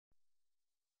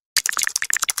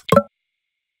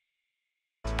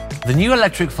the new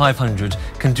electric 500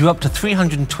 can do up to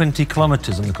 320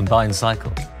 kilometers on the combined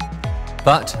cycle.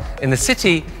 But in the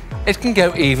city, it can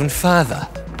go even further.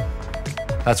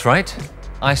 That's right,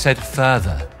 I said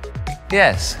further.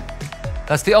 Yes,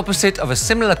 that's the opposite of a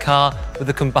similar car with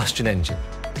a combustion engine.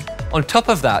 On top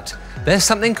of that, there's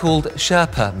something called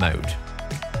Sherpa mode.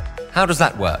 How does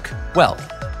that work? Well,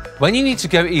 when you need to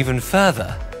go even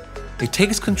further, it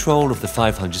takes control of the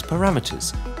 500's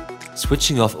parameters,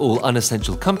 switching off all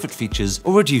unessential comfort features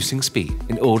or reducing speed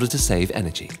in order to save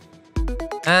energy.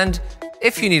 And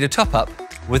if you need a top-up,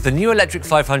 with the new electric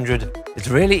 500, it's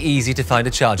really easy to find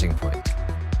a charging point.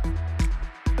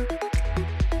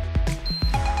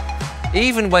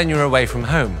 Even when you're away from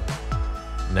home,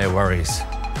 no worries.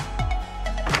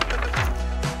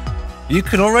 You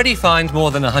can already find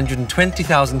more than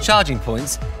 120,000 charging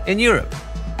points in Europe.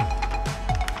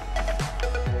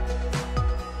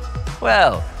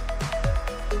 Well,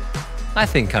 I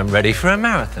think I'm ready for a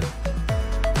marathon.